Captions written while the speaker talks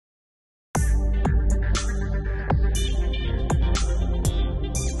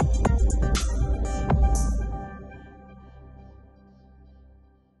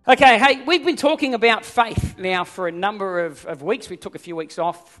Okay, hey, we've been talking about faith now for a number of weeks. We took a few weeks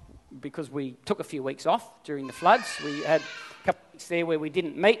off because we took a few weeks off during the floods. We had a couple of weeks there where we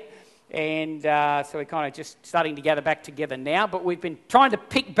didn't meet, and so we're kind of just starting to gather back together now. But we've been trying to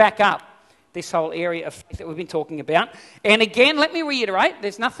pick back up this whole area of faith that we've been talking about. And again, let me reiterate,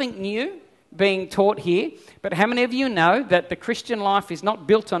 there's nothing new being taught here. But how many of you know that the Christian life is not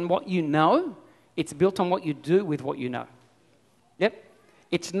built on what you know, it's built on what you do with what you know? Yep.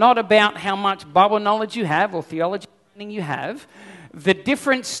 It's not about how much Bible knowledge you have or theology you have. The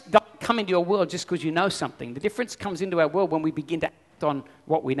difference doesn't come into your world just because you know something. The difference comes into our world when we begin to act on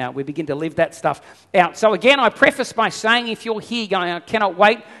what we know. We begin to live that stuff out. So again, I preface by saying, if you're here going, I cannot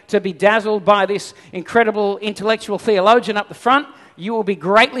wait to be dazzled by this incredible intellectual theologian up the front, you will be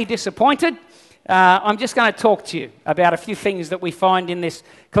greatly disappointed. I'm just going to talk to you about a few things that we find in this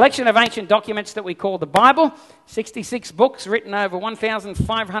collection of ancient documents that we call the Bible. 66 books written over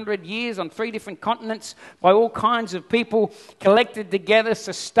 1,500 years on 3 different continents by all kinds of people, collected together,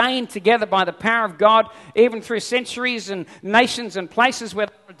 sustained together by the power of God, even through centuries and nations and places where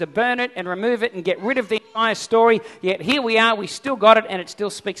they wanted to burn it and remove it and get rid of the entire story. Yet here we are, we still got it, and it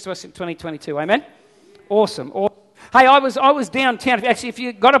still speaks to us in 2022. Amen? Awesome. Hey, I was downtown. Actually, if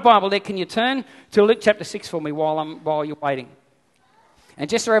you've got a Bible there, can you turn to Luke chapter 6 for me while you're waiting? And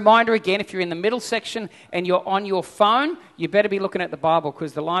just a reminder again, if you're in the middle section and you're on your phone, you better be looking at the Bible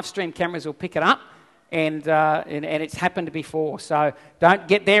because the live stream cameras will pick it up, and it's happened before. So don't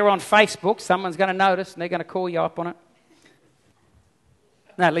get there on Facebook. Someone's going to notice and they're going to call you up on it.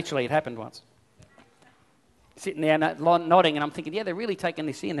 No, literally, it happened once. Sitting there nodding, and I'm thinking, yeah, they're really taking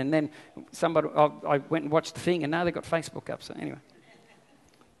this in. And then I went and watched the thing, and now they've got Facebook up. So anyway,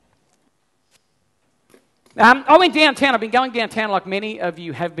 I went downtown. I've been going downtown like many of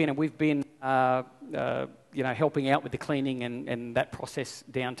you have been, and we've been, helping out with the cleaning and that process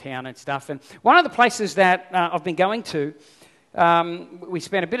downtown and stuff. And one of the places that I've been going to, we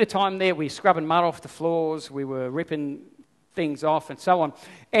spent a bit of time there. We were scrubbing mud off the floors. We were ripping things off and so on.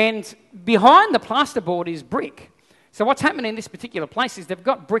 And behind the plasterboard is brick. So what's happening in this particular place is they've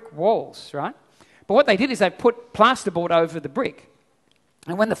got brick walls, right? But what they did is they put plasterboard over the brick.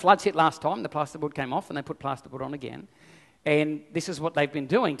 And when the floods hit last time, the plasterboard came off and they put plasterboard on again. And this is what they've been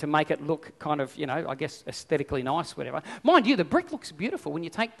doing to make it look kind of, I guess aesthetically nice, whatever. Mind you, the brick looks beautiful. When you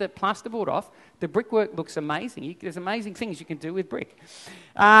take the plasterboard off, the brickwork looks amazing. There's amazing things you can do with brick.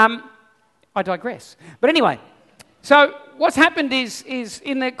 I digress. But anyway, so what's happened is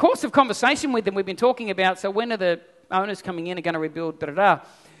in the course of conversation with them, we've been talking about, so when are the owners coming in and going to rebuild, da-da-da.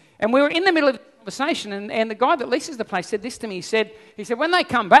 And we were in the middle of the conversation, and the guy that leases the place said this to me. He said, when they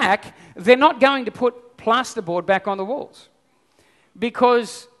come back, they're not going to put plasterboard back on the walls.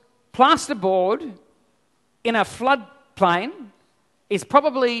 Because plasterboard in a floodplain is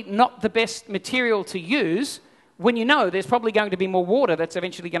probably not the best material to use when you know there's probably going to be more water that's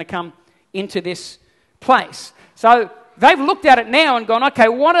eventually going to come into this place. So they've looked at it now and gone, okay,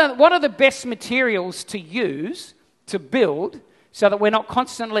 what are the best materials to use to build so that we're not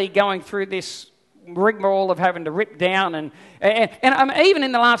constantly going through this rigmarole of having to rip down and even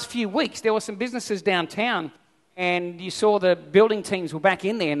in the last few weeks there were some businesses downtown and you saw the building teams were back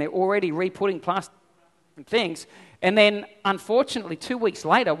in there and they're already re-putting plastic and things. And then, unfortunately, 2 weeks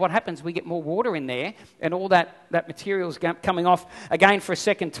later, what happens? We get more water in there and all that material's coming off again for a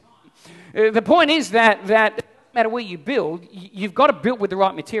second time. The point is that no matter where you build, you've got to build with the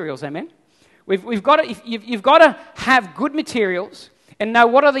right materials, amen? You've got to have good materials and know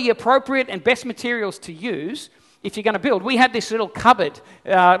what are the appropriate and best materials to use if you're going to build. We had this little cupboard,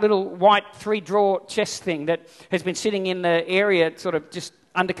 little white 3-drawer chest thing that has been sitting in the area, sort of just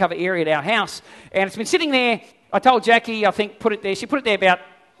undercover area at our house, and it's been sitting there. I told Jackie, I think, put it there. She put it there about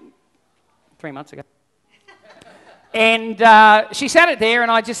 3 months ago. And she sat it there,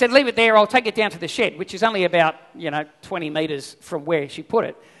 and I just said, leave it there, I'll take it down to the shed, which is only about, 20 metres from where she put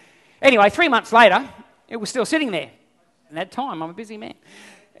it. Anyway, 3 months later, it was still sitting there. And that time, I'm a busy man.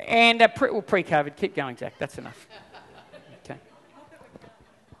 And pre-COVID, keep going, Jack, that's enough. Okay.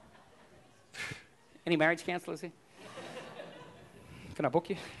 Any marriage counsellors here? Can I book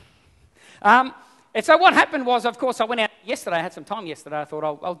you? And so what happened was, of course, I went out yesterday, I had some time yesterday, I thought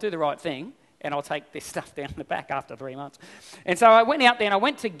I'll do the right thing. And I'll take this stuff down the back after 3 months. And so I went out there and I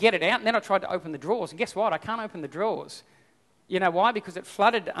went to get it out, and then I tried to open the drawers. And guess what? I can't open the drawers. You know why? Because it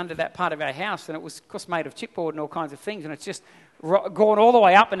flooded under that part of our house, and it was, of course, made of chipboard and all kinds of things, and it's just gone all the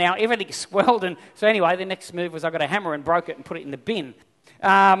way up, and now everything's swelled. And so anyway, the next move was I got a hammer and broke it and put it in the bin.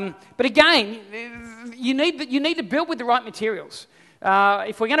 But again, you need to build with the right materials.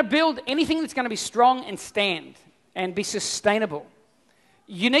 If we're going to build anything that's going to be strong and stand and be sustainable,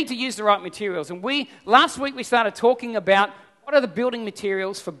 you need to use the right materials. And last week we started talking about what are the building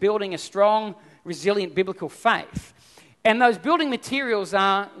materials for building a strong, resilient biblical faith. And those building materials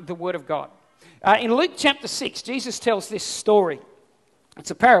are the Word of God. In Luke chapter 6, Jesus tells this story.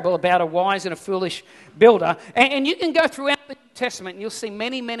 It's a parable about a wise and a foolish builder. And you can go throughout the New Testament and you'll see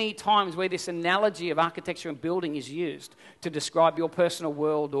many, many times where this analogy of architecture and building is used to describe your personal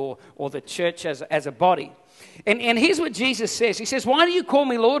world or the church as a body. And here's what Jesus says. He says, "Why do you call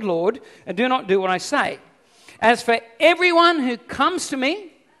me Lord, Lord, and do not do what I say? As for everyone who comes to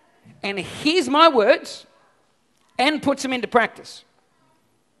me and hears my words and puts them into practice."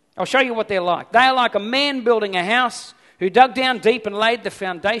 I'll show you what they're like. They are like a man building a house who dug down deep and laid the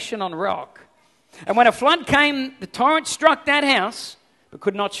foundation on rock. And when a flood came, the torrent struck that house, but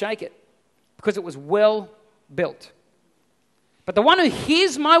could not shake it, because it was well built. But the one who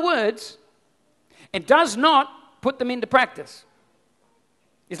hears my words and does not put them into practice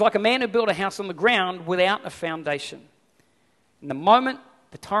is like a man who built a house on the ground without a foundation. In the moment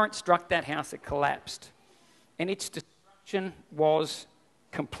the torrent struck that house, it collapsed, and its destruction was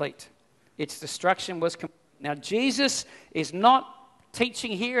complete. Its destruction was complete. Now, Jesus is not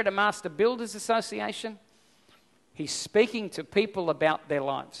teaching here at a Master Builders Association. He's speaking to people about their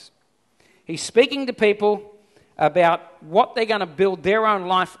lives. He's speaking to people about what they're going to build their own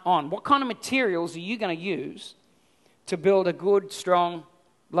life on. What kind of materials are you going to use to build a good, strong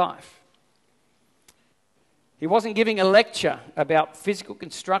life? He wasn't giving a lecture about physical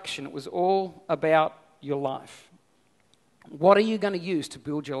construction. It was all about your life. What are you going to use to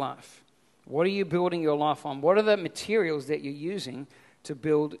build your life? What are you building your life on? What are the materials that you're using to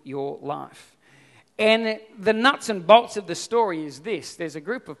build your life? And the nuts and bolts of the story is this. There's a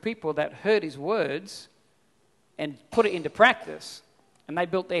group of people that heard his words and put it into practice, and they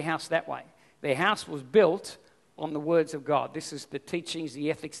built their house that way. Their house was built on the words of God. This is the teachings, the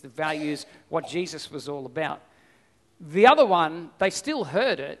ethics, the values, what Jesus was all about. The other one, they still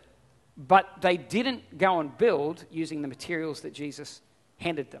heard it, but they didn't go and build using the materials that Jesus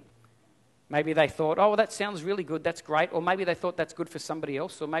handed them. Maybe they thought, oh, well, that sounds really good, that's great. Or maybe they thought that's good for somebody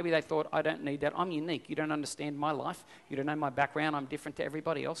else. Or maybe they thought, I don't need that, I'm unique. You don't understand my life. You don't know my background. I'm different to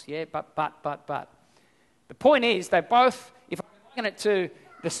everybody else. Yeah, but. The point is, they both, if I'm looking at to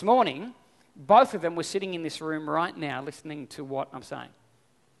this morning, both of them were sitting in this room right now listening to what I'm saying.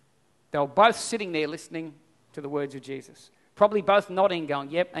 They were both sitting there listening to the words of Jesus. Probably both nodding,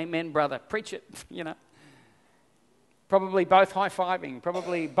 going, yep, amen, brother. Preach it, you know. Probably both high-fiving.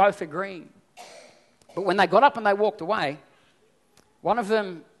 Probably both agreeing. But when they got up and they walked away, one of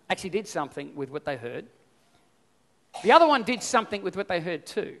them actually did something with what they heard. The other one did something with what they heard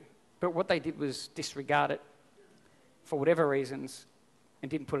too. But what they did was disregard it for whatever reasons and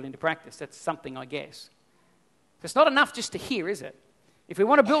didn't put it into practice. That's something, I guess. It's not enough just to hear, is it? If we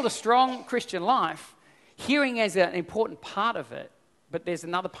want to build a strong Christian life, hearing is an important part of it, but there's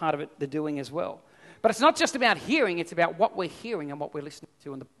another part of it, the doing as well. But it's not just about hearing, it's about what we're hearing and what we're listening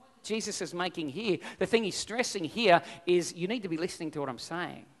to. And the point Jesus is making here, the thing he's stressing here is you need to be listening to what I'm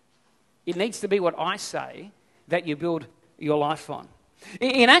saying. It needs to be what I say that you build your life on.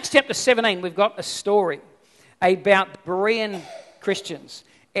 In Acts chapter 17, we've got a story about the Berean Christians.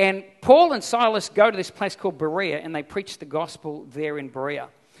 And Paul and Silas go to this place called Berea and they preach the gospel there in Berea.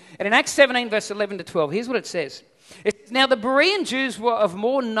 And in Acts 17, verse 11 to 12, here's what it says. Now the Berean Jews were of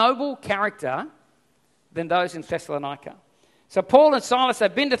more noble character than those in Thessalonica. So Paul and Silas,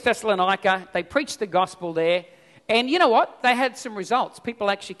 they've been to Thessalonica, they preached the gospel there, and you know what? They had some results. People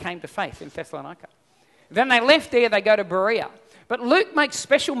actually came to faith in Thessalonica. Then they left there, they go to Berea. But Luke makes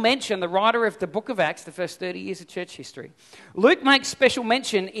special mention, the writer of the book of Acts, the first 30 years of church history. Luke makes special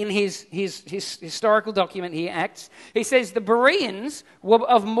mention in his historical document here, Acts. He says the Bereans were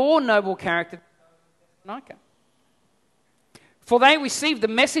of more noble character than Thessalonica. For they received the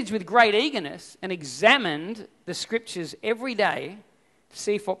message with great eagerness and examined the scriptures every day to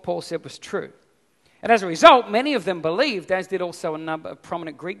see if what Paul said was true. And as a result, many of them believed, as did also a number of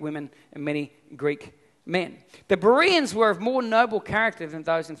prominent Greek women and many Greek men. The Bereans were of more noble character than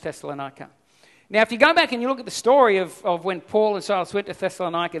those in Thessalonica. Now, if you go back and you look at the story of when Paul and Silas went to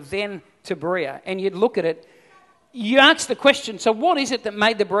Thessalonica, then to Berea, and you'd look at it, you ask the question, so what is it that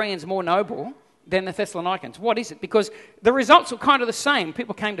made the Bereans more noble than the Thessalonians? What is it? Because the results were kind of the same.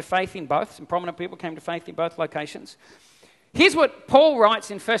 People came to faith in both. Some prominent people came to faith in both locations. Here's what Paul writes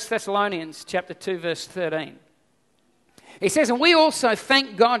in 1 Thessalonians chapter 2, verse 13. He says, and we also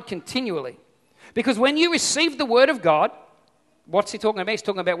thank God continually, because when you received the word of God, what's he talking about? He's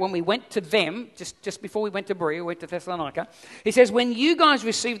talking about when we went to them, just before we went to Berea, we went to Thessalonica. He says, when you guys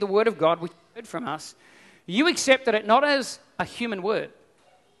received the word of God, which you heard from us, you accepted it not as a human word.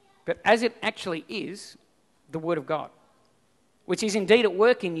 but as it actually is the Word of God, which is indeed at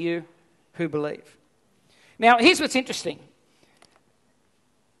work in you who believe. Now, here's what's interesting.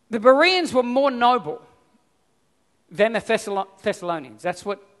 The Bereans were more noble than the Thessalonians. That's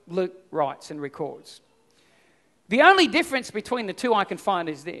what Luke writes and records. The only difference between the two I can find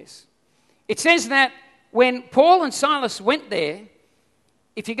is this. It says that when Paul and Silas went there,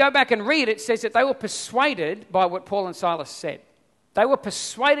 if you go back and read it, it says that they were persuaded by what Paul and Silas said. They were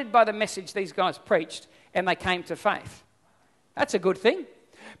persuaded by the message these guys preached, and they came to faith. That's a good thing.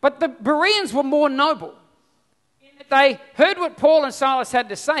 But the Bereans were more noble. They heard what Paul and Silas had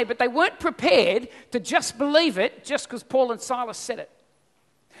to say, but they weren't prepared to just believe it just because Paul and Silas said it.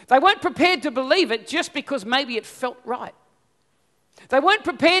 They weren't prepared to believe it just because maybe it felt right. They weren't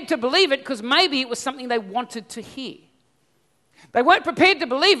prepared to believe it because maybe it was something they wanted to hear. They weren't prepared to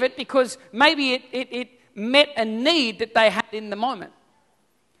believe it because maybe it met a need that they had in the moment.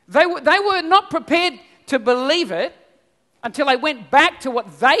 They were not prepared to believe it until they went back to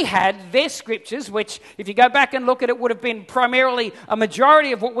what they had, their scriptures, which, if you go back and look at it, would have been primarily a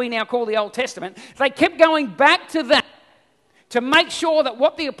majority of what we now call the Old Testament. They kept going back to that to make sure that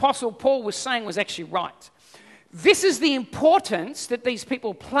what the Apostle Paul was saying was actually right. This is the importance that these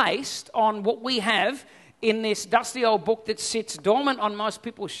people placed on what we have in this dusty old book that sits dormant on most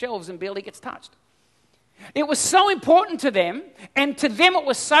people's shelves and barely gets touched. It was so important to them, and to them it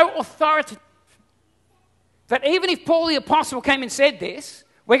was so authoritative, that even if Paul the Apostle came and said this,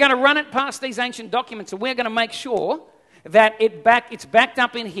 we're going to run it past these ancient documents and we're going to make sure that it's backed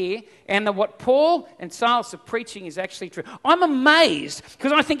up in here and that what Paul and Silas are preaching is actually true. I'm amazed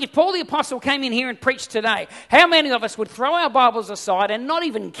because I think if Paul the Apostle came in here and preached today, how many of us would throw our Bibles aside and not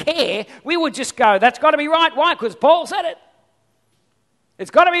even care? We would just go, that's got to be right. Why? Because Paul said it.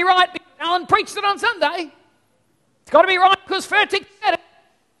 It's got to be right because Alan preached it on Sunday. It's got to be right because Furtick said it.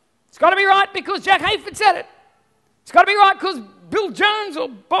 It's got to be right because Jack Hayford said it. It's got to be right because Bill Jones or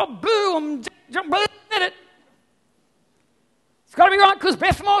Bob Boo or John Boo said it. It's got to be right because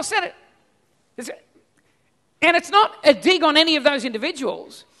Beth Moore said it. And it's not a dig on any of those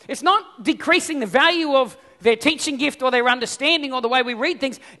individuals. It's not decreasing the value of their teaching gift or their understanding or the way we read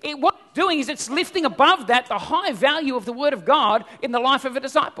things. What it's doing is it's lifting above that the high value of the Word of God in the life of a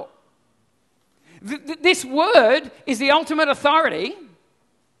disciple. This Word is the ultimate authority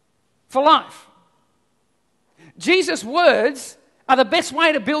for life. Jesus' words are the best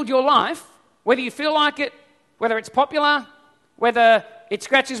way to build your life, whether you feel like it, whether it's popular, whether it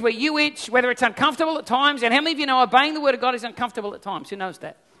scratches where you itch, whether it's uncomfortable at times. And how many of you know obeying the Word of God is uncomfortable at times? Who knows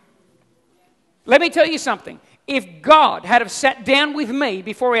that? Let me tell you something. If God had have sat down with me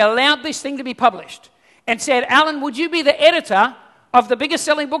before he allowed this thing to be published and said, Alan, would you be the editor of the biggest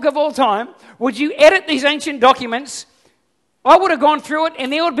selling book of all time? Would you edit these ancient documents? I would have gone through it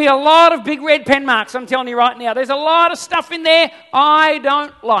and there would be a lot of big red pen marks, I'm telling you right now. There's a lot of stuff in there I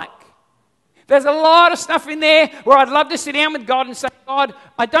don't like. There's a lot of stuff in there where I'd love to sit down with God and say, God,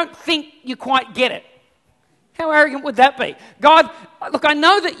 I don't think you quite get it. How arrogant would that be? God, look, I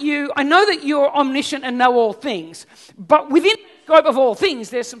know that you're omniscient and know all things, but within the scope of all things,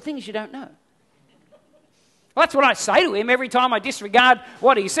 there's some things you don't know. Well, that's what I say to him every time I disregard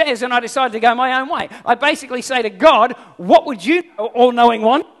what he says and I decide to go my own way. I basically say to God, what would you know, all-knowing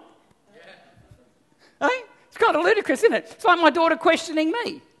one? Yeah. Hey? It's kind of ludicrous, isn't it? It's like my daughter questioning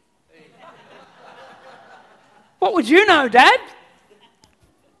me. What would you know, Dad?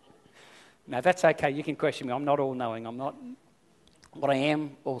 No, that's okay. You can question me. I'm not all-knowing. I'm not what I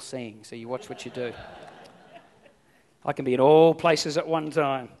am, all-seeing. So you watch what you do. I can be in all places at one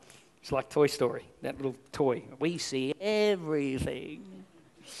time. It's like Toy Story, that little toy. We see everything.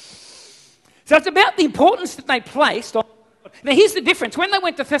 So it's about the importance that they placed on. Now here's the difference. When they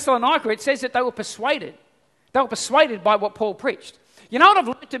went to Thessalonica, it says that they were persuaded. They were persuaded by what Paul preached. You know what I've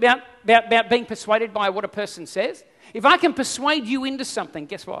learned about being persuaded by what a person says? If I can persuade you into something,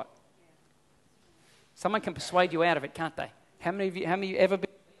 guess what? Someone can persuade you out of it, can't they? How many of you ever been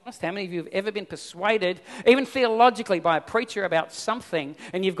honest? How many of you have ever been persuaded, even theologically, by a preacher about something,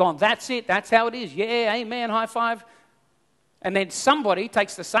 and you've gone, that's it, that's how it is, yeah, amen, high five. And then somebody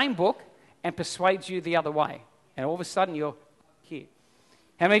takes the same book and persuades you the other way. And all of a sudden you're here.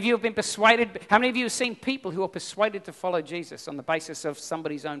 How many of you have been persuaded? How many of you have seen people who are persuaded to follow Jesus on the basis of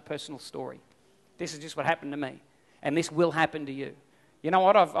somebody's own personal story? This is just what happened to me. And this will happen to you. You know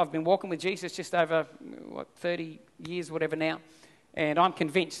what? I've been walking with Jesus just over, 30 years, whatever now. And I'm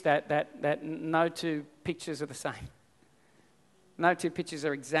convinced that no two pictures are the same. No two pictures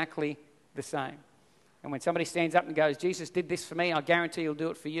are exactly the same. And when somebody stands up and goes, Jesus did this for me, I guarantee he'll do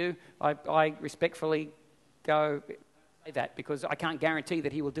it for you, I respectfully go, say that because I can't guarantee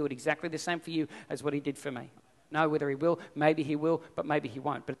that he will do it exactly the same for you as what he did for me. Know whether he will, maybe he will, but maybe he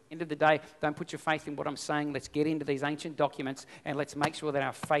won't. But at the end of the day, don't put your faith in what I'm saying. Let's get into these ancient documents and let's make sure that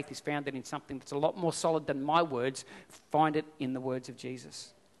our faith is founded in something that's a lot more solid than my words. Find it in the words of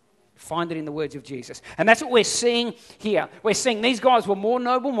Jesus. Find it in the words of Jesus. And that's what we're seeing here. We're seeing these guys were more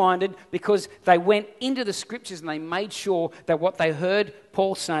noble-minded because they went into the scriptures and they made sure that what they heard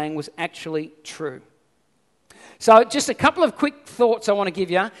Paul saying was actually true. So just a couple of quick thoughts I want to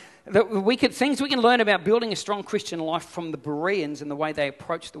give you. Things we can learn about building a strong Christian life from the Bereans and the way they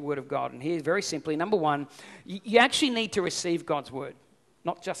approach the Word of God. And here, very simply, number one, you actually need to receive God's Word,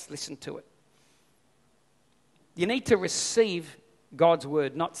 not just listen to it. You need to receive God's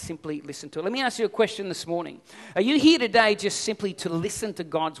Word, not simply listen to it. Let me ask you a question this morning. Are you here today just simply to listen to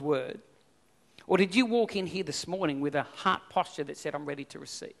God's Word? Or did you walk in here this morning with a heart posture that said, I'm ready to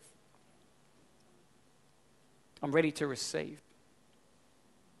receive? I'm ready to receive.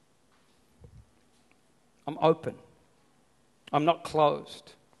 I'm open. I'm not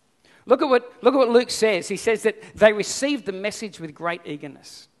closed. Look at what Luke says. He says that they received the message with great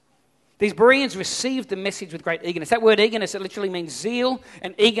eagerness. These Bereans received the message with great eagerness. That word eagerness, it literally means zeal,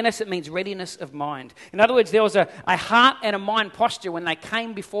 and eagerness, it means readiness of mind. In other words, there was a heart and a mind posture when they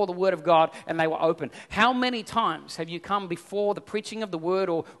came before the Word of God and they were open. How many times have you come before the preaching of the Word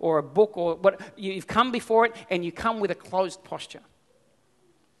or a book or what? You've come before it and you come with a closed posture?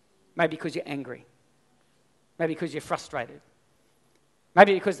 Maybe because you're angry. Maybe because you're frustrated.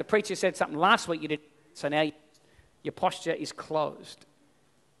 Maybe because the preacher said something last week you didn't, so now your posture is closed.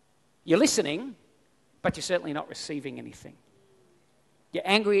 You're listening, but you're certainly not receiving anything. You're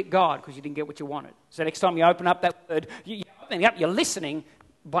angry at God because you didn't get what you wanted. So next time you open up that word, you're opening up, you're listening,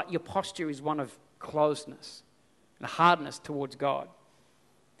 but your posture is one of closedness and hardness towards God.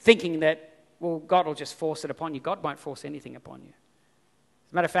 Thinking that, well, God will just force it upon you. God won't force anything upon you.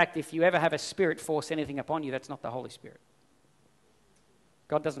 As a matter of fact, if you ever have a spirit force anything upon you, that's not the Holy Spirit.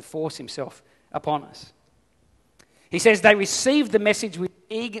 God doesn't force himself upon us. He says they received the message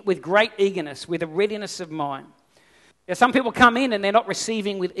with great eagerness, with a readiness of mind. Now, some people come in and they're not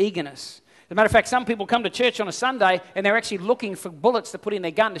receiving with eagerness. As a matter of fact, some people come to church on a Sunday and they're actually looking for bullets to put in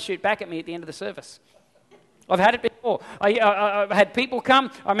their gun to shoot back at me at the end of the service. I've had it before. I've had people come.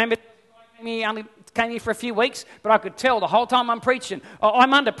 I remember he only came here for a few weeks, but I could tell the whole time I'm preaching,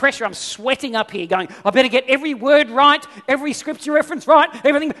 I'm under pressure. I'm sweating up here going, I better get every word right, every scripture reference right,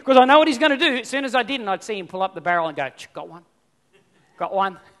 everything, because I know what he's going to do. As soon as I didn't, I'd see him pull up the barrel and go, got one, got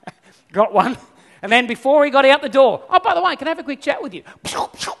one, got one. And then before he got out the door, oh, by the way, can I have a quick chat with you?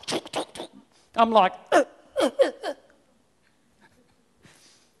 I'm like,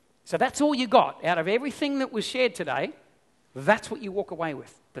 So that's all you got out of everything that was shared today. That's what you walk away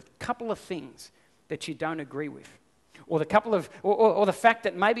with. The couple of things that you don't agree with. Or the couple of, or the fact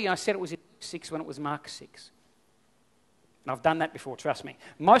that maybe I said it was in Luke 6 when it was Mark 6. And I've done that before, trust me.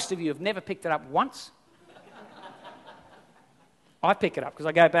 Most of you have never picked it up once. I pick it up because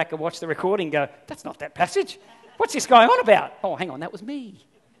I go back and watch the recording and go, that's not that passage. What's this guy on about? Oh, hang on, that was me.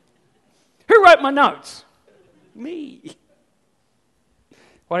 Who wrote my notes? Me.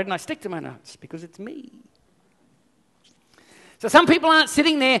 Why didn't I stick to my notes? Because it's me. So some people aren't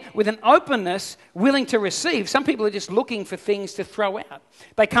sitting there with an openness, willing to receive. Some people are just looking for things to throw out.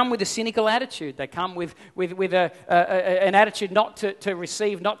 They come with a cynical attitude. They come with an attitude not to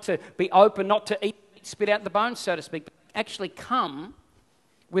receive, not to be open, not to eat, spit out the bones, so to speak. But actually come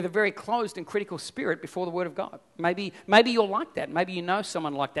with a very closed and critical spirit before the Word of God. Maybe you're like that. Maybe you know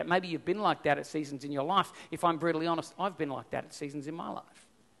someone like that. Maybe you've been like that at seasons in your life. If I'm brutally honest, I've been like that at seasons in my life.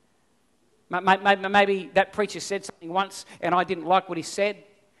 Maybe that preacher said something once and I didn't like what he said,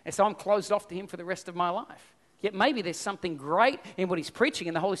 and so I'm closed off to him for the rest of my life. Yet maybe there's something great in what he's preaching,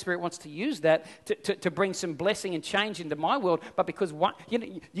 and the Holy Spirit wants to use that to bring some blessing and change into my world. But because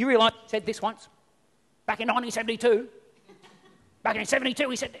you realise he said this once, back in 1972. Back in 72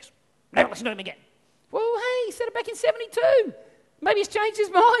 he said this. Never listen to him again. Well, hey, he said it back in 72. Maybe he's changed his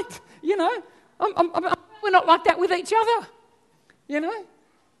mind. We're not like that with each other.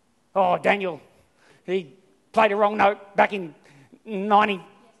 Oh, Daniel, he played a wrong note back in 90.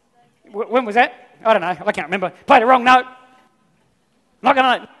 When was that? I don't know. I can't remember. Played a wrong note. Not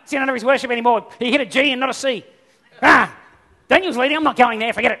going to sit under his worship anymore. He hit a G and not a C. Daniel's leading. I'm not going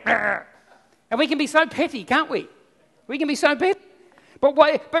there. Forget it. And we can be so petty, can't we? We can be so petty.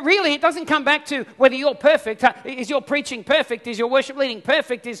 But really, it doesn't come back to whether you're perfect. Is your preaching perfect? Is your worship leading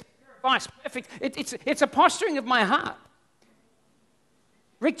perfect? Is your advice perfect? It's a posturing of my heart.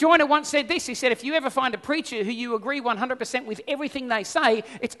 Rick Joyner once said this. He said, if you ever find a preacher who you agree 100% with everything they say,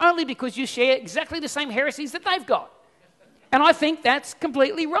 it's only because you share exactly the same heresies that they've got. And I think that's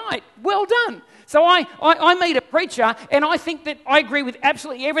completely right. Well done. So I meet a preacher and I think that I agree with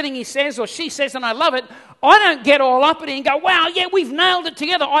absolutely everything he says or she says and I love it. I don't get all up at it and go, wow, yeah, we've nailed it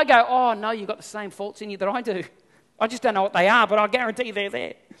together. I go, oh, no, you've got the same faults in you that I do. I just don't know what they are, but I guarantee they're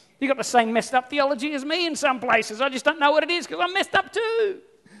there. You've got the same messed up theology as me in some places. I just don't know what it is because I'm messed up too.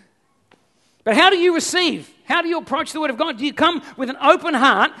 But how do you receive? How do you approach the Word of God? Do you come with an open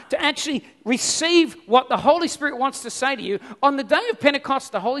heart to actually receive what the Holy Spirit wants to say to you? On the day of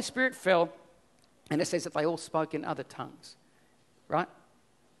Pentecost, the Holy Spirit fell, and it says that they all spoke in other tongues, right?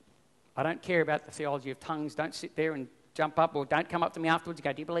 I don't care about the theology of tongues. Don't sit there and jump up, or don't come up to me afterwards and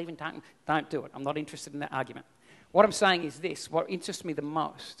go, do you believe in tongues? Don't do it. I'm not interested in that argument. What I'm saying is this. What interests me the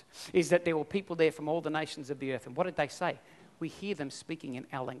most is that there were people there from all the nations of the earth. And what did they say? We hear them speaking in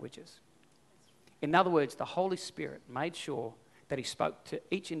our languages. In other words, the Holy Spirit made sure that he spoke to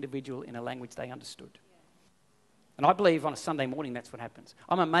each individual in a language they understood. And I believe on a Sunday morning that's what happens.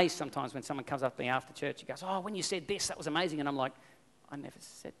 I'm amazed sometimes when someone comes up to me after church and goes, oh, when you said this, that was amazing. And I'm like, I never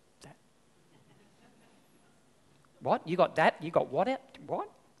said that. What? You got that? You got what? What?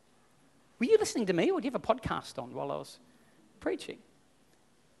 Were you listening to me or did you have a podcast on while I was preaching?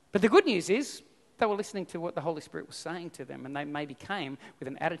 But the good news is they were listening to what the Holy Spirit was saying to them, and they maybe came with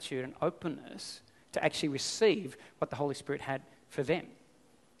an attitude and openness to actually receive what the Holy Spirit had for them.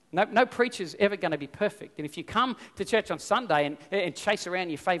 No preacher's ever going to be perfect. And if you come to church on Sunday and chase around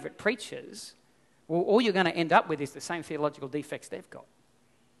your favourite preachers, well, all you're going to end up with is the same theological defects they've got.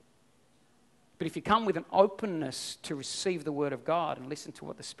 But if you come with an openness to receive the Word of God and listen to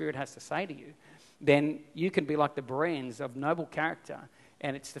what the Spirit has to say to you, then you can be like the Bereans of noble character,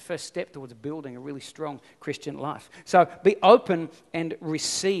 and it's the first step towards building a really strong Christian life. So be open and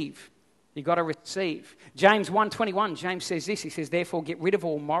receive. You've got to receive. James 1:21, James says this. He says, therefore get rid of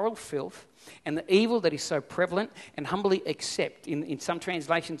all moral filth and the evil that is so prevalent, and humbly accept. In some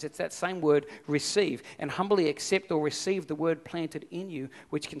translations, it's that same word, receive. And humbly accept or receive the word planted in you,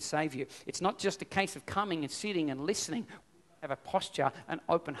 which can save you. It's not just a case of coming and sitting and listening. Have a posture, an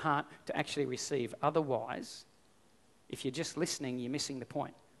open heart to actually receive. Otherwise, if you're just listening, you're missing the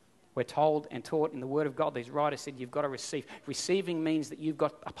point. We're told and taught in the Word of God, these writers said you've got to receive. Receiving means that you've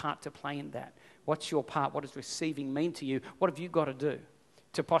got a part to play in that. What's your part? What does receiving mean to you? What have you got to do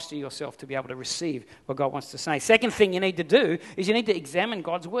to posture yourself to be able to receive what God wants to say? Second thing you need to do is you need to examine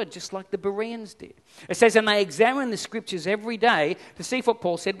God's Word, just like the Bereans did. It says, and they examined the Scriptures every day to see if what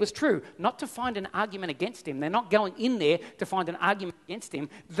Paul said was true, not to find an argument against him. They're not going in there to find an argument against him.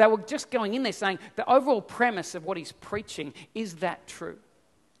 They were just going in there saying, the overall premise of what he's preaching, is that true?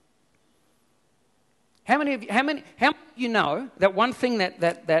 How many of you know that one thing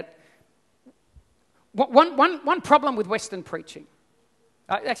one problem with Western preaching,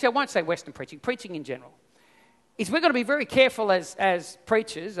 actually I won't say Western preaching in general, is we've got to be very careful as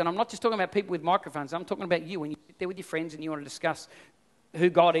preachers, and I'm not just talking about people with microphones, I'm talking about you when you sit there with your friends and you want to discuss who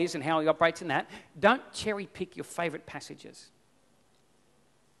God is and how he operates in that. Don't cherry pick your favourite passages.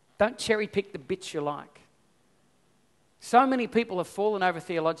 Don't cherry pick the bits you like. So many people have fallen over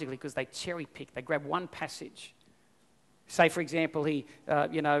theologically because they cherry pick. They grab one passage. Say, for example,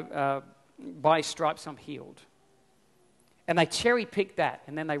 by his stripes I'm healed. And they cherry pick that,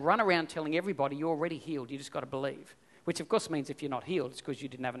 and then they run around telling everybody you're already healed, you just got to believe. Which of course means if you're not healed, it's because you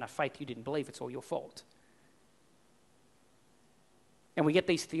didn't have enough faith, you didn't believe, it's all your fault. And we get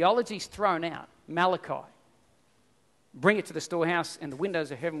these theologies thrown out. Malachi. Bring it to the storehouse and the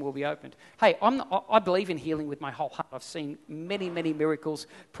windows of heaven will be opened. Hey, I believe in healing with my whole heart. I've seen many, many miracles,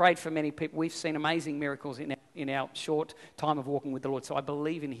 prayed for many people. We've seen amazing miracles in our short time of walking with the Lord. So I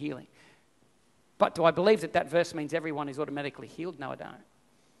believe in healing. But do I believe that verse means everyone is automatically healed? No, I don't.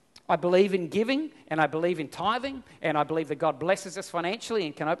 I believe in giving, and I believe in tithing, and I believe that God blesses us financially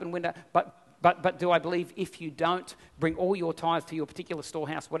and can open windows. But do I believe if you don't bring all your tithes to your particular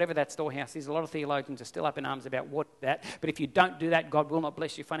storehouse, whatever that storehouse is, a lot of theologians are still up in arms about what that, but if you don't do that, God will not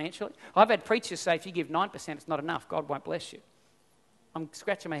bless you financially. I've had preachers say if you give 9%, it's not enough, God won't bless you. I'm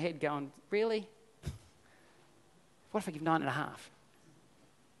scratching my head going, really? What if I give 9.5?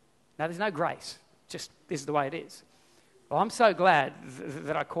 Now, there's no grace, just this is the way it is. Well, I'm so glad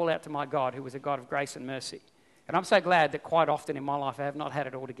that I call out to my God, who is a God of grace and mercy. And I'm so glad that quite often in my life I have not had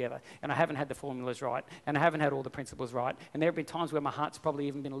it all together, and I haven't had the formulas right, and I haven't had all the principles right, and there have been times where my heart's probably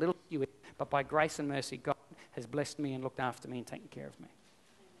even been a little skewed, but by grace and mercy, God has blessed me and looked after me and taken care of me.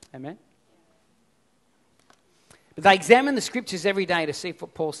 Amen? But they examined the Scriptures every day to see if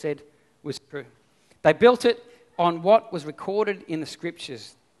what Paul said was true. They built it on what was recorded in the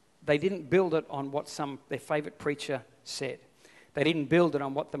Scriptures. They didn't build it on what their favourite preacher said. They didn't build it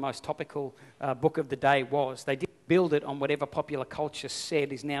on what the most topical book of the day was. They didn't build it on whatever popular culture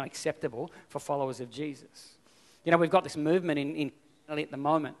said is now acceptable for followers of Jesus. You know, we've got this movement in Christianity at the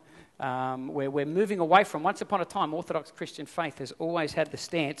moment where we're moving away from, once upon a time, Orthodox Christian faith has always had the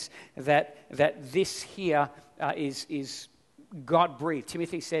stance that this here is God-breathed.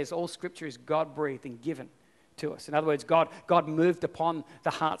 Timothy says all Scripture is God-breathed and given to us. In other words, God moved upon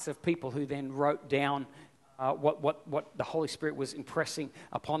the hearts of people who then wrote down what the Holy Spirit was impressing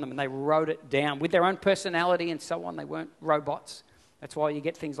upon them, and they wrote it down with their own personality and so on. They weren't robots. That's why you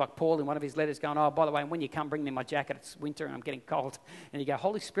get things like Paul in one of his letters going, oh, by the way, when you come, bring me my jacket. It's winter and I'm getting cold. And you go,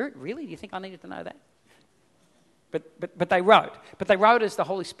 Holy Spirit, really? Do you think I needed to know that? But they wrote. But they wrote as the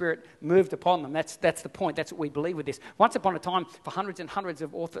Holy Spirit moved upon them. That's the point. That's what we believe with this. Once upon a time, for hundreds and hundreds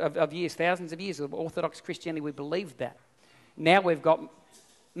of years, thousands of years of Orthodox Christianity, we believed that. Now we've got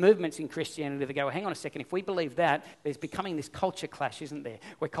movements in Christianity that go, well, hang on a second, if we believe that, there's becoming this culture clash, isn't there?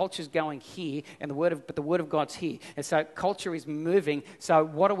 Where culture's going here, and the Word of God's here. And so culture is moving, so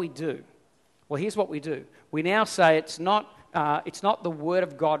what do we do? Well, here's what we do. We now say it's not the Word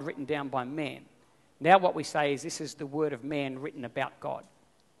of God written down by man. Now what we say is this is the Word of man written about God.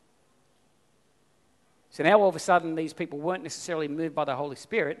 So now all of a sudden these people weren't necessarily moved by the Holy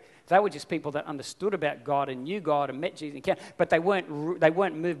Spirit. They were just people that understood about God and knew God and met Jesus, but they weren't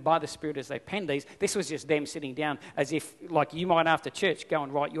moved by the Spirit as they penned these. This was just them sitting down as if, like you might after church go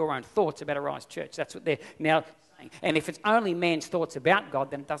and write your own thoughts about a rise church. That's what they're now saying. And if it's only man's thoughts about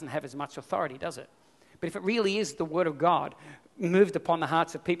God, then it doesn't have as much authority, does it? But if it really is the Word of God moved upon the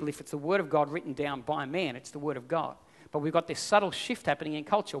hearts of people, if it's the Word of God written down by man, it's the Word of God. But we've got this subtle shift happening in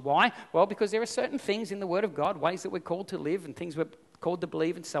culture. Why? Well, because there are certain things in the Word of God, ways that we're called to live and things we're called to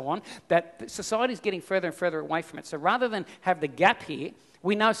believe and so on, that society is getting further and further away from it. So rather than have the gap here,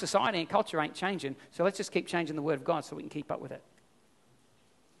 we know society and culture ain't changing, so let's just keep changing the Word of God so we can keep up with it.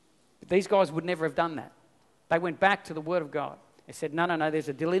 But these guys would never have done that. They went back to the Word of God. They said, no, there's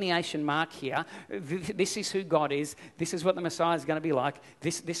a delineation mark here. This is who God is. This is what the Messiah is going to be like.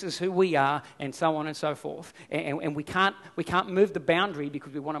 This is who we are, and so on and so forth. And we can't move the boundary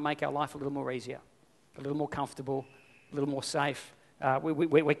because we want to make our life a little more easier, a little more comfortable, a little more safe.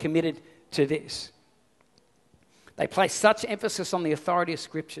 We're committed to this. They placed such emphasis on the authority of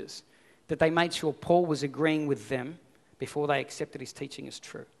Scriptures that they made sure Paul was agreeing with them before they accepted his teaching as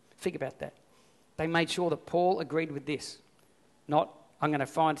true. Think about that. They made sure that Paul agreed with this. Not, I'm going to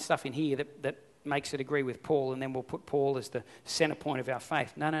find stuff in here that makes it agree with Paul, and then we'll put Paul as the center point of our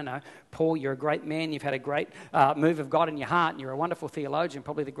faith. No. Paul, you're a great man. You've had a great move of God in your heart, and you're a wonderful theologian,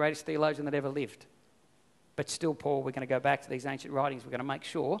 probably the greatest theologian that ever lived. But still, Paul, we're going to go back to these ancient writings. We're going to make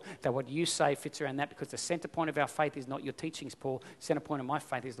sure that what you say fits around that, because the center point of our faith is not your teachings, Paul. The center point of my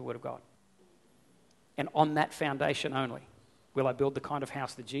faith is the Word of God. And on that foundation only will I build the kind of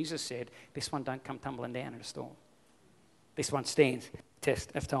house that Jesus said, this one don't come tumbling down in a storm. This one stands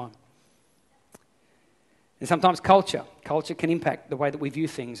test of time. And sometimes culture can impact the way that we view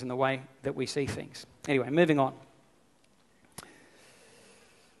things and the way that we see things. Anyway, moving on.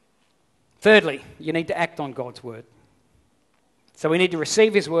 Thirdly, you need to act on God's Word. So we need to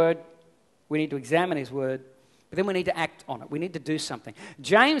receive His Word, we need to examine His Word, but then we need to act on it. We need to do something.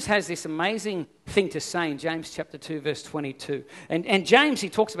 James has this amazing thing to say in James chapter 2, verse 22. And James, he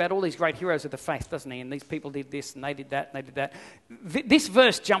talks about all these great heroes of the faith, doesn't he? And these people did this, and they did that, and they did that. This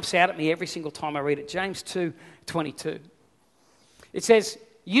verse jumps out at me every single time I read it. James 2, 22. It says,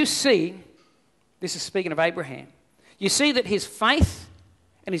 you see, this is speaking of Abraham, you see that his faith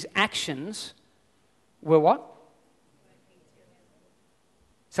and his actions were what?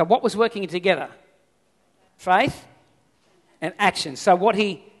 So what was working together? Faith and action. So what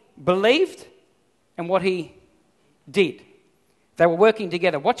he believed and what he did, they were working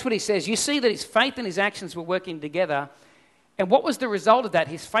together. Watch what he says. You see that his faith and his actions were working together. And what was the result of that?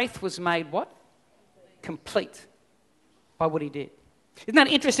 His faith was made what? Complete by what he did. Isn't that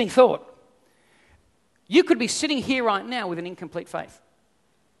an interesting thought? You could be sitting here right now with an incomplete faith.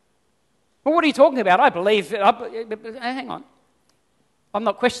 Well, what are you talking about? I believe. Hang on. I'm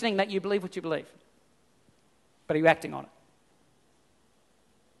not questioning that you believe what you believe. But are you acting on it?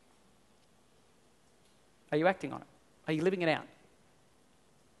 Are you acting on it? Are you living it out?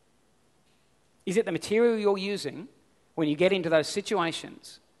 Is it the material you're using when you get into those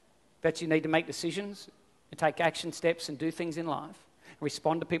situations that you need to make decisions and take action steps and do things in life,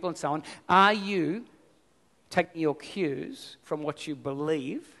 respond to people and so on? Are you taking your cues from what you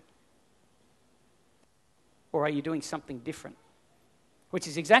believe, or are you doing something different? Which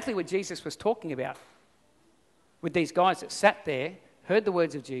is exactly what Jesus was talking about with these guys that sat there, heard the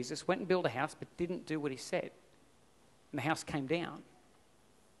words of Jesus, went and built a house, but didn't do what he said. And the house came down.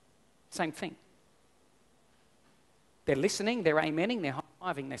 Same thing. They're listening, they're amening, they're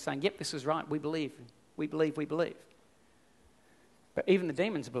high-fiving, they're saying, yep, this is right, we believe, we believe, we believe. But even the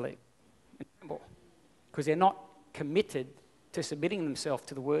demons believe and tremble because they're not committed to submitting themselves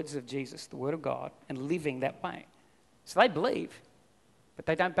to the words of Jesus, the Word of God, and living that way. So they believe, but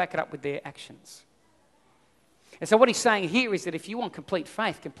they don't back it up with their actions. And so what he's saying here is that if you want complete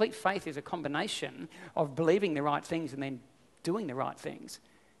faith is a combination of believing the right things and then doing the right things.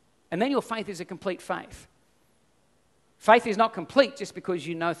 And then your faith is a complete faith. Faith is not complete just because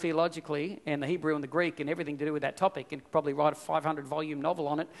you know theologically and the Hebrew and the Greek and everything to do with that topic and probably write a 500-volume novel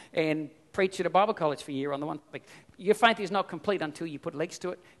on it and preach at a Bible college for a year on the one topic. Your faith is not complete until you put legs to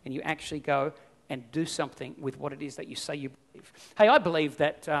it and you actually go and do something with what it is that you say you believe. Hey, I believe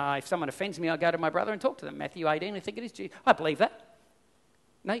that if someone offends me, I go to my brother and talk to them. Matthew 18, I think it is. Jesus. I believe that.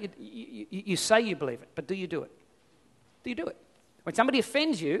 No, you say you believe it, but do you do it? Do you do it? When somebody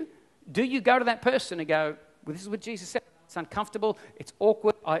offends you, do you go to that person and go, well, this is what Jesus said. It's uncomfortable, it's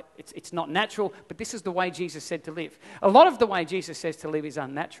awkward, it's not natural, but this is the way Jesus said to live. A lot of the way Jesus says to live is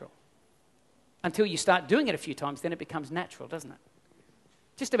unnatural. Until you start doing it a few times, then it becomes natural, doesn't it?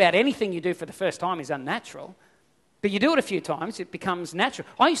 Just about anything you do for the first time is unnatural, but you do it a few times, it becomes natural.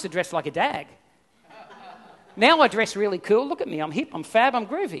 I used to dress like a dag. Now I dress really cool. Look at me, I'm hip, I'm fab, I'm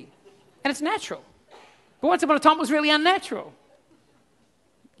groovy. And it's natural. But once upon a time, it was really unnatural.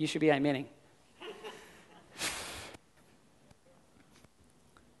 You should be amening.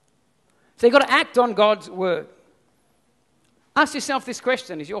 So you've got to act on God's word. Ask yourself this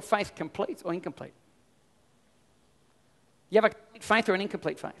question: is your faith complete or incomplete? You have a complete faith or an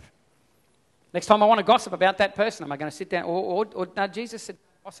incomplete faith? Next time I want to gossip about that person, am I going to sit down? Or no, Jesus said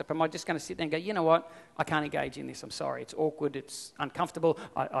gossip. Am I just going to sit there and go, you know what? I can't engage in this. I'm sorry. It's awkward. It's uncomfortable.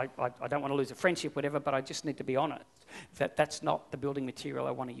 I don't want to lose a friendship, whatever, but I just need to be honest that that's not the building material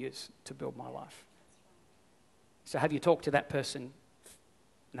I want to use to build my life. So have you talked to that person?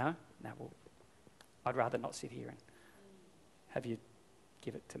 No? No, well, I'd rather not sit here and have you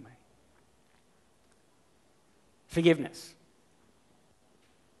give it to me. Forgiveness.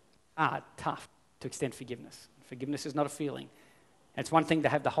 Tough to extend forgiveness. Forgiveness is not a feeling. And it's one thing to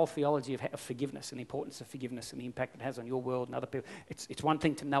have the whole theology of forgiveness and the importance of forgiveness and the impact it has on your world and other people. It's one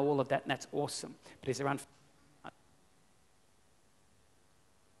thing to know all of that, and that's awesome. But is there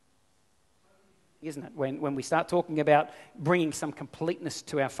isn't it? When we start talking about bringing some completeness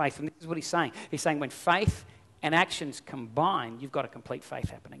to our faith, and this is what he's saying. He's saying when faith and actions combine, you've got a complete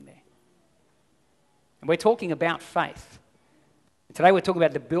faith happening there. And we're talking about faith. Today we're talking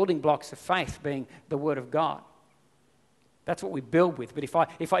about the building blocks of faith being the Word of God. That's what we build with. But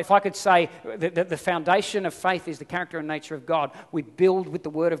if I could say that the foundation of faith is the character and nature of God, we build with the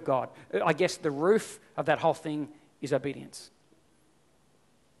Word of God. I guess the roof of that whole thing is obedience.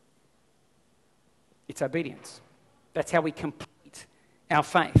 It's obedience. That's how we complete our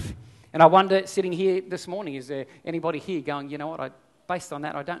faith. And I wonder, sitting here this morning, is there anybody here going, you know what, based on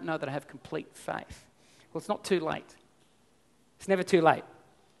that, I don't know that I have complete faith. Well, it's not too late. It's never too late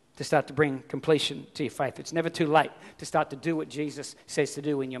to start to bring completion to your faith. It's never too late to start to do what Jesus says to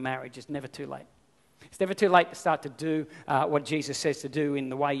do in your marriage. It's never too late. It's never too late to start to do what Jesus says to do in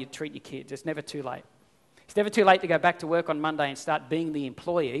the way you treat your kids. It's never too late. It's never too late to go back to work on Monday and start being the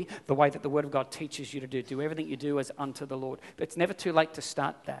employee the way that the Word of God teaches you to do. Do everything you do as unto the Lord. But it's never too late to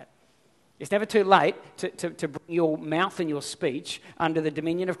start that. It's never too late to bring your mouth and your speech under the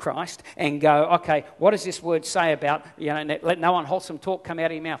dominion of Christ and go, okay, what does this word say about, let no unwholesome talk come out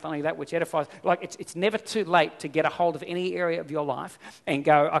of your mouth, only that which edifies. It's never too late to get a hold of any area of your life and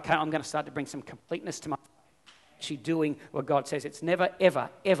go, okay, I'm going to start to bring some completeness to my actually doing what God says. It's never, ever,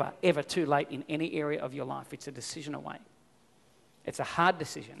 ever, ever too late in any area of your life. It's a decision away. It's a hard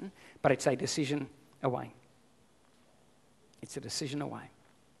decision, but it's a decision away. It's a decision away.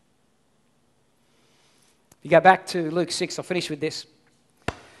 If you go back to Luke 6, I'll finish with this.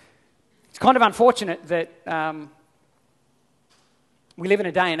 It's kind of unfortunate that we live in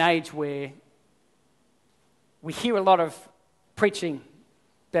a day and age where we hear a lot of preaching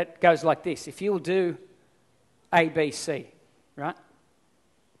that goes like this. If you'll do A, B, C, right?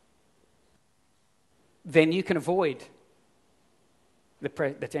 Then you can avoid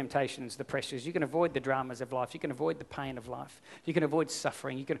the temptations, the pressures. You can avoid the dramas of life. You can avoid the pain of life. You can avoid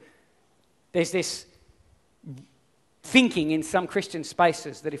suffering. There's this thinking in some Christian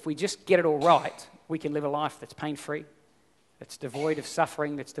spaces that if we just get it all right, we can live a life that's pain-free, that's devoid of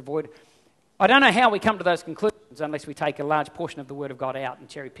suffering, that's devoid. I don't know how we come to those conclusions unless we take a large portion of the Word of God out and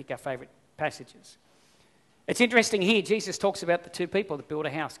cherry-pick our favourite passages. It's interesting here, Jesus talks about the two people that built a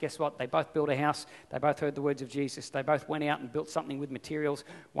house. Guess what? They both built a house. They both heard the words of Jesus. They both went out and built something with materials.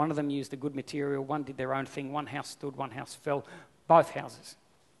 One of them used a good material. One did their own thing. One house stood, one house fell. Both houses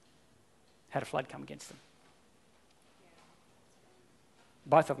had a flood come against them.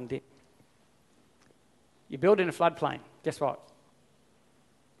 Both of them did. You build in a floodplain, guess what?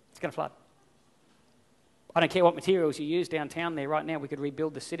 It's going to flood. I don't care what materials you use downtown there right now. We could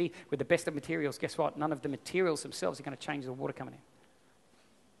rebuild the city with the best of materials. Guess what? None of the materials themselves are going to change the water coming in.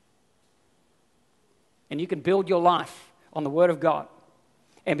 And you can build your life on the Word of God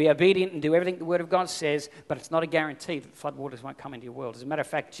and be obedient and do everything the Word of God says, but it's not a guarantee that floodwaters won't come into your world. As a matter of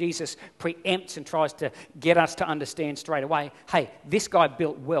fact, Jesus preempts and tries to get us to understand straight away, hey, this guy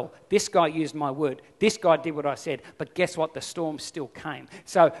built well. This guy used my word. This guy did what I said. But guess what? The storm still came.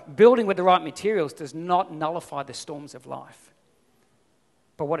 So building with the right materials does not nullify the storms of life.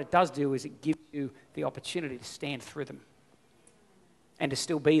 But what it does do is it gives you the opportunity to stand through them and to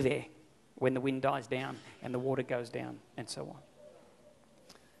still be there when the wind dies down and the water goes down and so on.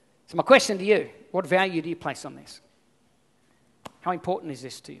 So my question to you, what value do you place on this? How important is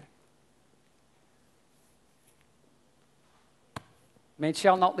this to you? Man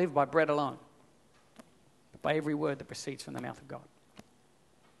shall not live by bread alone, but by every word that proceeds from the mouth of God.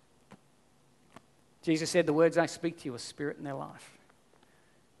 Jesus said, the words I speak to you are spirit and their life.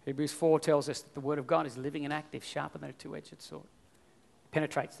 Hebrews 4 tells us that the word of God is living and active, sharper than a two-edged sword.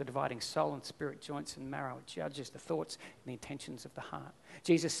 Penetrates the dividing soul and spirit, joints and marrow. It judges the thoughts and the intentions of the heart.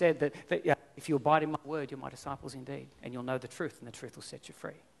 Jesus said that if you abide in my word, you're my disciples indeed, and you'll know the truth, and the truth will set you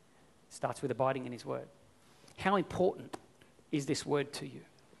free. It starts with abiding in his word. How important is this word to you?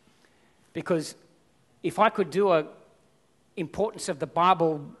 Because if I could do a importance of the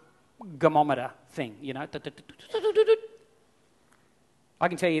Bible gamometer thing, you know, I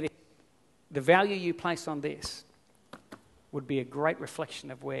can tell you this, the value you place on this would be a great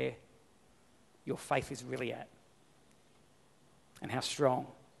reflection of where your faith is really at and how strong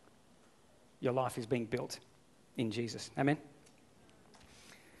your life is being built in Jesus. Amen?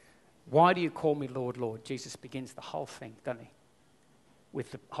 Why do you call me Lord, Lord? Jesus begins the whole thing, doesn't he?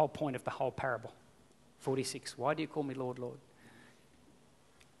 With the whole point of the whole parable. 46, why do you call me Lord, Lord?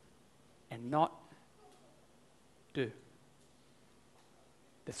 And not do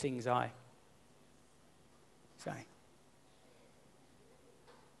the things I say.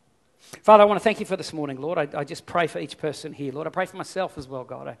 Father, I want to thank you for this morning, Lord. I just pray for each person here. Lord, I pray for myself as well,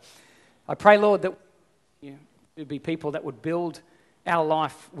 God. I pray, Lord, that it would be people that would build our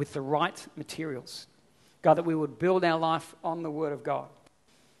life with the right materials. God, that we would build our life on the Word of God.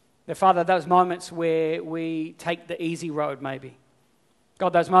 That, Father, those moments where we take the easy road maybe.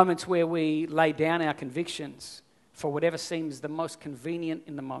 God, those moments where we lay down our convictions for whatever seems the most convenient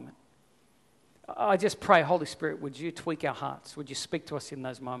in the moment. I just pray, Holy Spirit, would you tweak our hearts? Would you speak to us in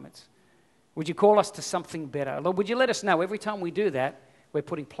those moments? Would you call us to something better? Lord, would you let us know every time we do that, we're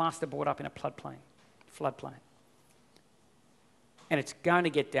putting plasterboard up in a floodplain. And it's going to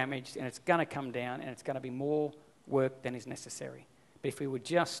get damaged, and it's going to come down, and it's going to be more work than is necessary. But if we would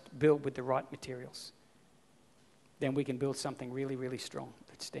just build with the right materials, then we can build something really, really strong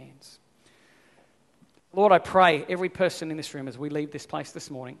that stands. Lord, I pray every person in this room as we leave this place this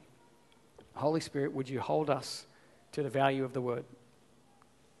morning, Holy Spirit, would you hold us to the value of the word?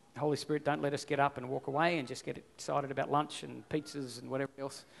 Holy Spirit, don't let us get up and walk away and just get excited about lunch and pizzas and whatever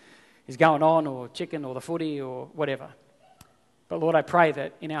else is going on, or chicken or the footy or whatever. But Lord, I pray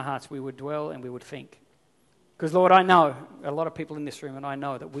that in our hearts we would dwell and we would think. Because Lord, I know a lot of people in this room, and I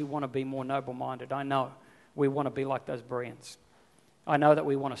know that we want to be more noble-minded. I know we want to be like those Bereans. I know that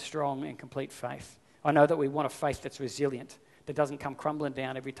we want a strong and complete faith. I know that we want a faith that's resilient, that doesn't come crumbling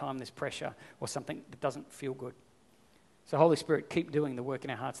down every time there's pressure or something that doesn't feel good. So Holy Spirit, keep doing the work in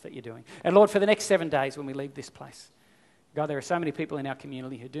our hearts that you're doing. And Lord, for the next 7 days when we leave this place, God, there are so many people in our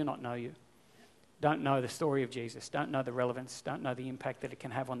community who do not know you, don't know the story of Jesus, don't know the relevance, don't know the impact that it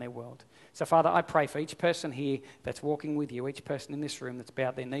can have on their world. So Father, I pray for each person here that's walking with you, each person in this room that's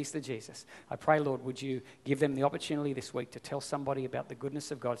bowed their knees to Jesus. I pray, Lord, would you give them the opportunity this week to tell somebody about the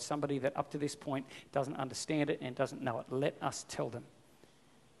goodness of God, somebody that up to this point doesn't understand it and doesn't know it. Let us tell them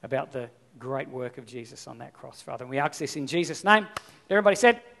about the great work of Jesus on that cross, Father. And we ask this in Jesus' name. Everybody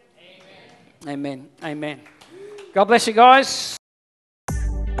said? Amen. Amen. Amen. God bless you guys.